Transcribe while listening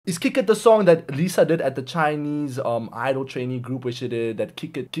Is Kick It the song that Lisa did at the Chinese idol trainee group where she did that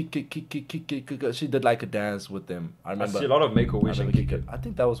Kick It, Kick It, Kick It, Kick It, Kick It? She did like a dance with them. I remember. I see a lot of Make-A-Wish and Kick It. I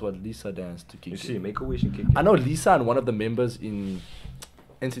think that was what Lisa danced to Kick It. You see Make-A-Wish and Kick It. I know Lisa and one of the members in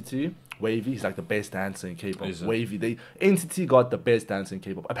NCT, Wavy, he's like the best dancer in K-pop. Wavy, NCT got the best dancer in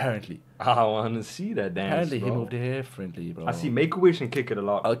K-pop, apparently. I want to see that dance, Apparently bro. he moved differently, bro. I see Make-A-Wish and Kick It a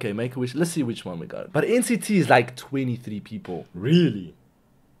lot. Okay, Make-A-Wish. Let's see which one we got. But NCT is like 23 people. Really?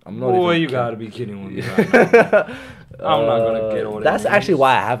 I'm not Boy, even you gotta be kidding with me right now. I'm not gonna get all that. That's actually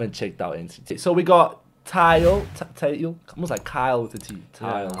why I haven't checked out NCT. So we got Taeyong, almost like Kyle with a T.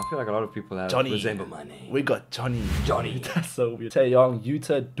 Taeyong. Yeah, I feel like a lot of people have resemble my name. We got Johnny. That's so weird. Taeyong,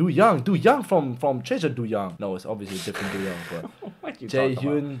 Yuta, Do Young from Treasure Do Young. No, it's obviously a different Do Young, but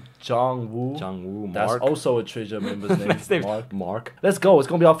Jaehyun, Jungwoo, Mark. That's also a Treasure member's name. Mark. Let's go. It's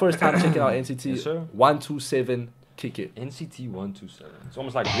gonna be our first time checking out NCT. Yes, sir. 127. Kick It. NCT 127. It's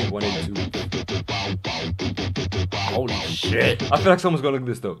almost like Blink 182. Holy shit. I feel like someone's gonna look at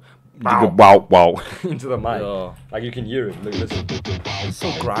this though. Wow. Into the mic. Yeah. Like you can hear it. Look, listen. It's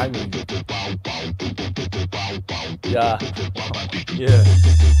so grimy. Yeah. Yeah.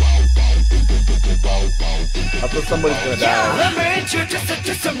 I thought somebody's gonna die.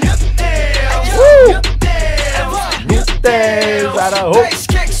 Woo! New days, I hope.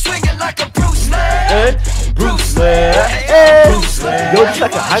 Bruce Lee. Yo, it's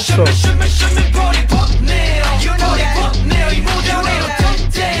like a hype song.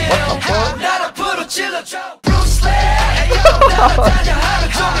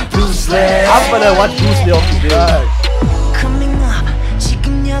 Bruce Lee. I'm gonna watch Bruce Lee off the video.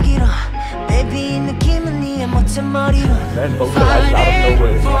 Man, vocalized out of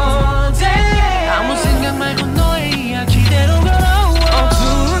nowhere.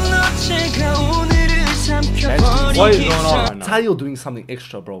 What is going on right now? Taeyong doing something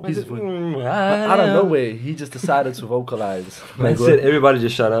extra, bro. He's out of nowhere. He just decided to vocalize. Man said, everybody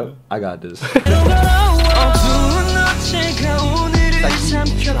just shut up. I got this.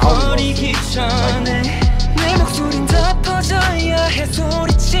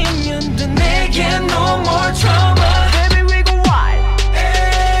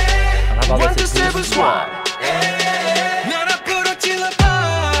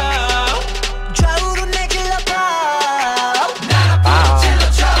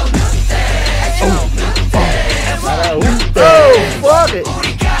 Fuck it.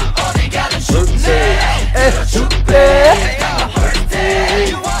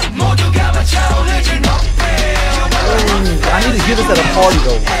 I need to give this at a party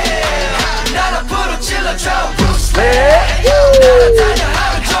though.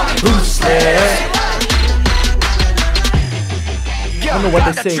 I don't know what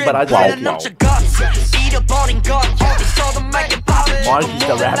they're saying, but I just Mark is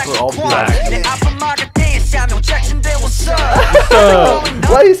the rapper of the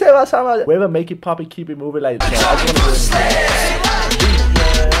What do you say about something? Whoever make it pop and keep it moving like that. I just want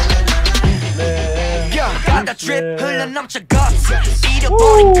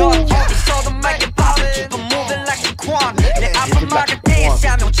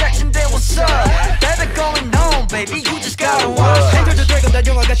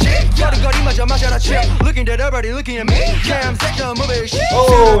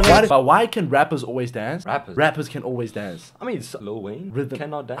But why can rappers always dance? Rappers can always dance. I mean, Lil Wayne Rhythm.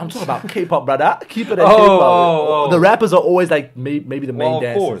 cannot dance. I'm talking about K-pop, brother. Keep it at K-pop. The rappers are always like maybe the main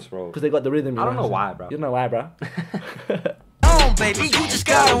dancers. Of course, bro. Because they got the rhythm. I don't know why, bro. You don't know why, bro? Baby, you just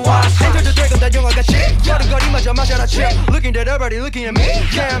gotta watch. Looking at everybody looking at me.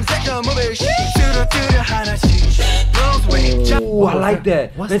 Oh, I like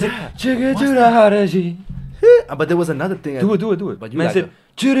that. What's that? But there was another thing. Do it. But you Man like said,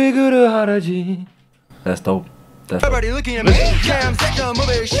 Haraji. That's dope. That's dope. Everybody looking at me.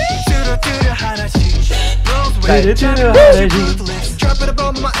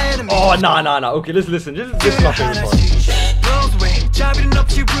 Oh, nah. Okay, let's listen. This is my favorite part.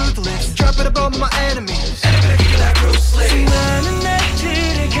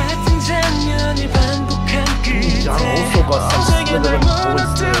 John also got some slithering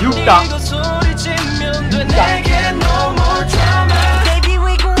voice there. Yuta.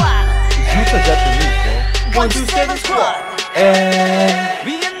 Yuta Japanese, bro. 127 squad.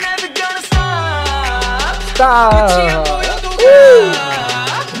 We are never gonna stop. Stop.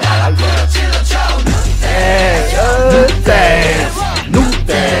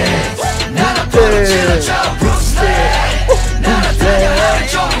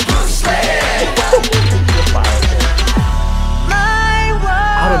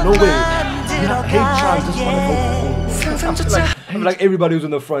 Out of nowhere, you have hate tribes just want to go. I feel like hate like everybody was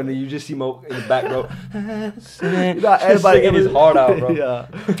in the front and you just see Mo in the back, bro. You know, everybody singing his heart out, bro. Yeah. All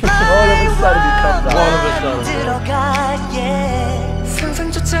of a sudden he comes out. All of a sudden.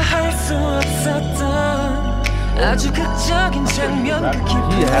 He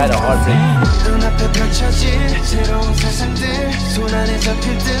had a heart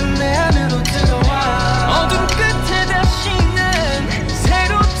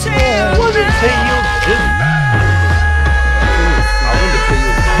What did Taehyung do?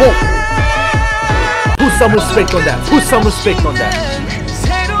 Put some respect on that. Put some respect on that.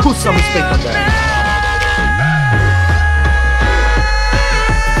 Put some respect on that.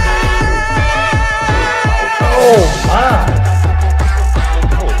 Oh my!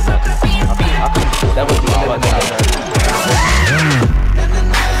 That was the all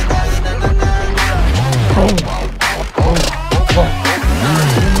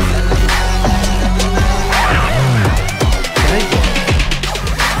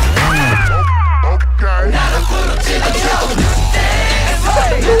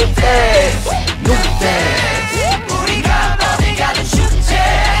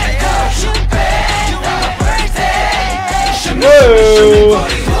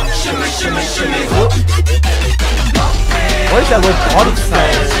what is that word body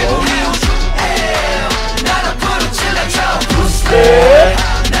science, bro?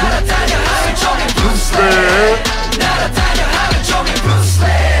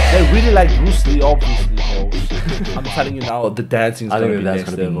 They really like Bruce Lee, obviously, bro. I'm telling you now, the dancing is gonna be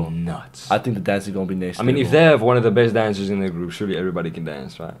next level. Nuts. I think the dancing is gonna be next level. I mean, if they have one of the best dancers in their group, surely everybody can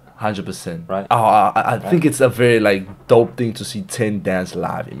dance, right? 100%. Right? Oh, I think it's a very like dope thing to see 10 dance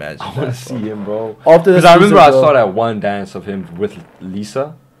live. Imagine. I want to see him, bro. Because I remember I saw that one dance of him with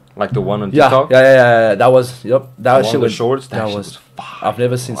Lisa, like the one on TikTok. Yeah. That was that shit with was shorts. That shit was fire. I've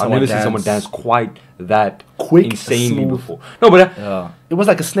never seen someone dance quite that quick, insanely smooth. before. No, but it was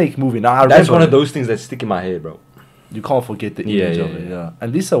like a snake moving. Now, that's one of those things that stick in my head, bro. You can't forget the image of it. Yeah,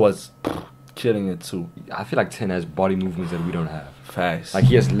 and Lisa was killing it too. I feel like 10 has body movements that we don't have. Facts. Like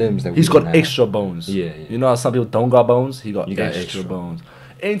he has limbs that he's we don't got have. extra bones. Yeah. You know how some people don't got bones? He got got extra bones.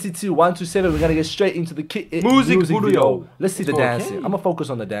 NCT 127. We're gonna get straight into the music video. Let's see the for dancing. game. I'm gonna focus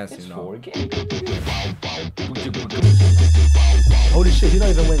on the dancing It's now. for a game. Holy shit, he's not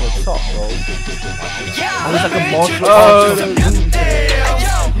even wearing a top, bro. Oh, it's like a martial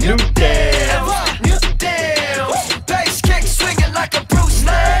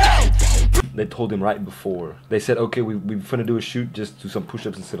They told him right before. They said, okay, we're finna do a shoot, just do some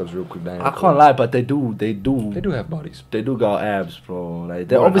push-ups and sit-ups real quick. I can't lie, but they do They do have bodies. They do got abs, bro. Like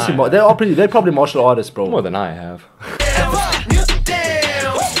they're obviously they're probably martial artists, bro. More than I have.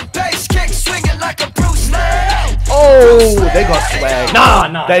 Oh, they got swag.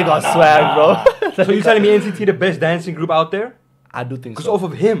 Nah. They got swag, bro. So you telling me NCT the best dancing group out there? I do think so. Because off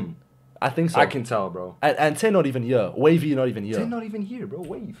of him, I think so. I can tell, bro. And 10 not even here. Wavy not even here. 10 not even here, bro.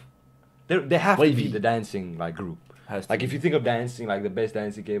 Wave. They have to be the dancing like group. Like if you think of dancing, like the best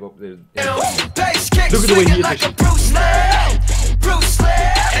dancing K-pop, look at the way he is.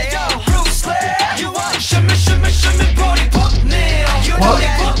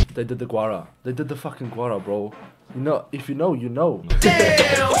 What? They did the guara. They did the fucking guara, bro. You know, if you know, you know. Okay,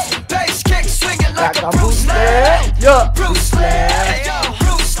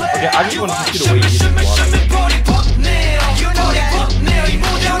 I just want to see the way he did the guara.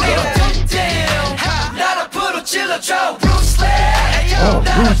 Oh,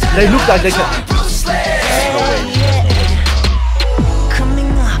 Bruce, they look like they can.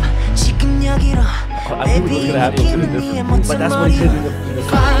 I knew it was gonna happen something different, but that's what he did in the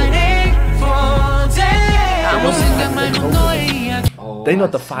They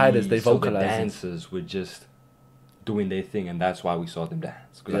not the fighters, they vocalize. So the dancers were just doing their thing, and that's why we saw them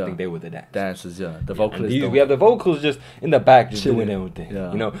dance. Because I think they were the dancers. The vocalists. We have the vocals just in the back, just doing their own thing.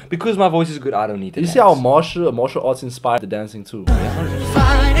 Yeah. You know, because my voice is good, I don't need to. You dance. see how martial arts inspired the dancing too. I've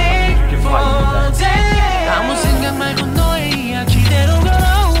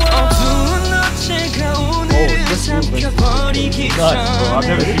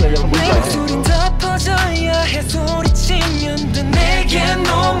never seen a young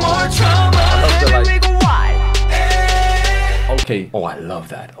Okay. Oh, I love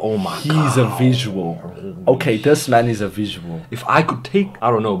that. Oh my god. He's a visual. Okay, this man is a visual. If I could take, I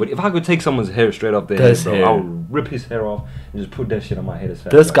don't know, but if I could take someone's hair straight off their head, bro, I would rip his hair off and just put that shit on my head as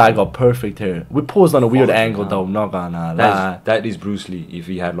fast. This guy got perfect hair. We paused on a weird angle though, not gonna lie. That is Bruce Lee if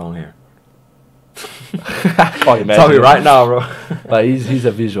he had long hair. Can't imagine. Tell me right now, bro. But he's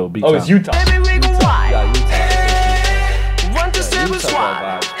a visual. Big oh, time. it's Utah. Yeah, Utah.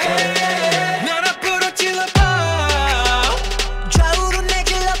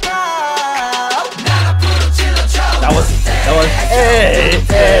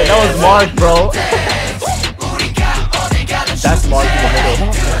 Yeah, that was Mark, bro. That's Mark in the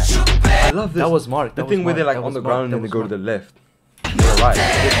middle. I love this. That was Mark. The thing where they're like on the ground and they go to the left. They're right.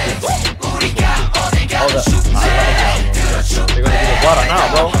 Oh, they're gonna do the water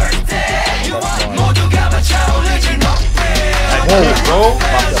now, bro. Whoa, bro.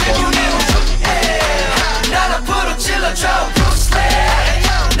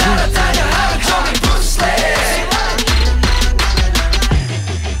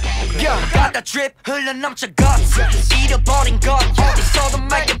 Drip 흘러 넘쳐 guts 잃어버린 것 어디서도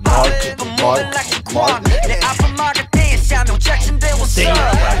make it pop but moving like a quad 내 앞을 막을 때에 Samuel Jackson there was up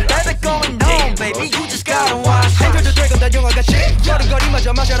baby going on baby you just gotta watch 행여도 되건 다 영화같이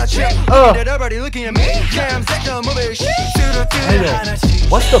여름거리마저 마셔라 chip everybody looking at me yeah I'm sick of moving shit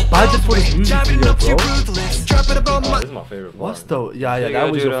what's the budget for this music video, bro? Oh, this is my favorite part. What's the yeah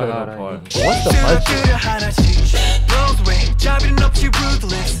that was your favorite part. What's the budget?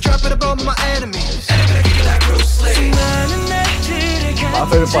 Drop it above my enemies. My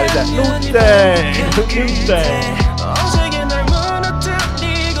favorite part is that new thing.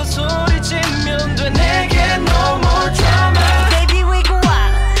 Baby, we go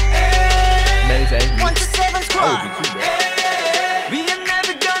out. Man's angry. 1 to 7 squad. We are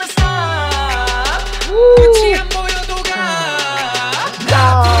never gonna stop. 끝이 안 보여도 가.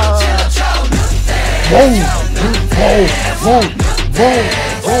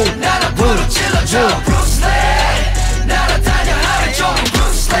 나라 부르질러줘 Bruce Lee. 날아다녀 하루 종일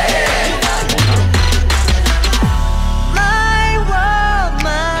Bruce Lee. My world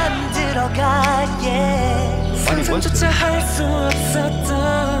만들어가 yeah. 상상조차 할 수 없었던.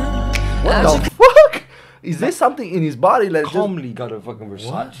 What the fuck? Is there something in his body that just... Calmly got a fucking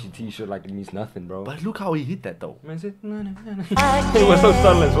Versace t-shirt like it means nothing, bro. But look how he hit that though. Man said, no. It was so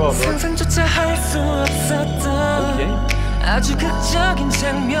subtle as well, bro. 상상조차 할 수 없었던. Okay. 아주 극적인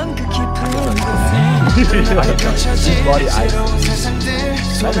장면 그 깊은 곳에 His body ice.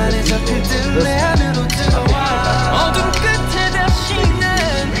 손안에 잡힐 내 안으로 들어와 어둠 끝에 다시는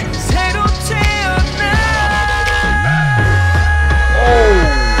새로 태어나.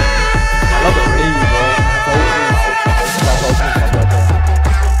 I love the rain, bro.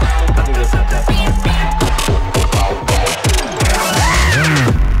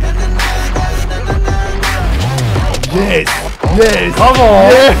 Yes! Yes! Come on!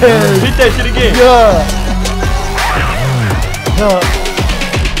 Yes! Hit that shit again! Yeah!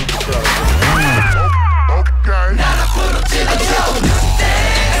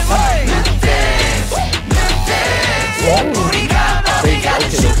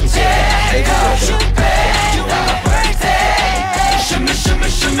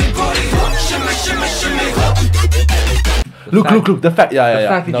 Look, the fact, The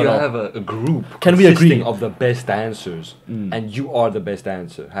fact that you have a group Can we agree of the best dancers and you are the best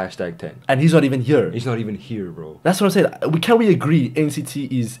dancer, #10. And he's not even here. He's not even here, bro. That's what I'm saying. Can we agree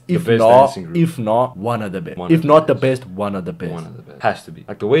NCT is, if best not, dancing group. if not, one of the best. If not the best, one of the best. One of the best. Has to be.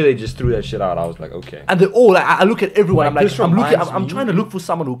 Like the way they just threw that shit out, I was like, okay. And they're all, like, I look at everyone, I'm This like, reminds I'm me- trying to look for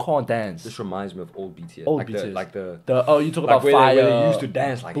someone who can't dance. This reminds me of old BTS. Old like BTS. Oh, you talk like about where Fire. Where they used to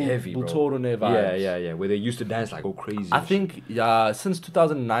dance like heavy, bro. vibes. Yeah. Where they used to dance like go crazy. I think, since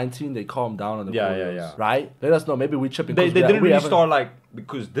 2019, they calmed down on the choreos, yeah. Right? Let us know. Maybe we chipping. They didn't really start like,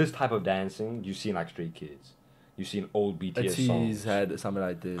 because this type of dancing, you see in like Stray Kids. You see in old BTS songs. had something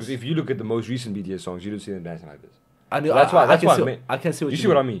like this. Because if you look at the most recent BTS songs, you don't see them dancing like this. I know, That's why I can see what you see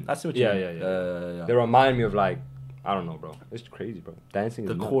what I mean. I see what you mean. Yeah. They remind me of like, I don't know, bro. It's crazy, bro. Dancing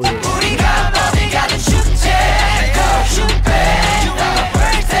The is nuts. choreo.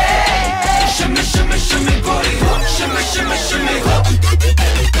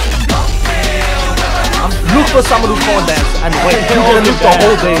 Look for someone who can't dance and wait. You're gonna look the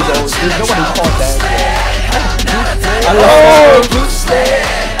whole day though. There's no one who can't dance. Hello.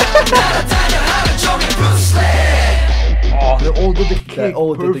 Oh, they're all did the kick. They're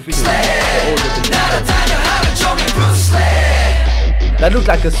all did the kick. That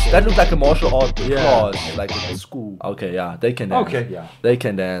looked like a martial art class, like in school. Okay, yeah, they can dance. Okay, yeah. They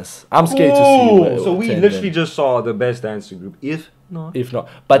can dance. I'm scared to see. So we literally just saw the best dancing group. If not,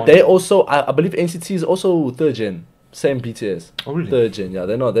 but they also, I believe NCT is also 3rd gen. Same BTS. Oh really? 3rd gen, yeah.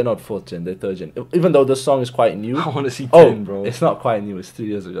 They're not 4th gen. They're 3rd gen. Even though the song is quite new. I want to see 10, bro. It's not quite new. It's 3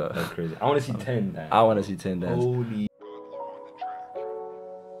 years ago. That's crazy. I want to see 10. Man. I want to see 10 dance. Holy.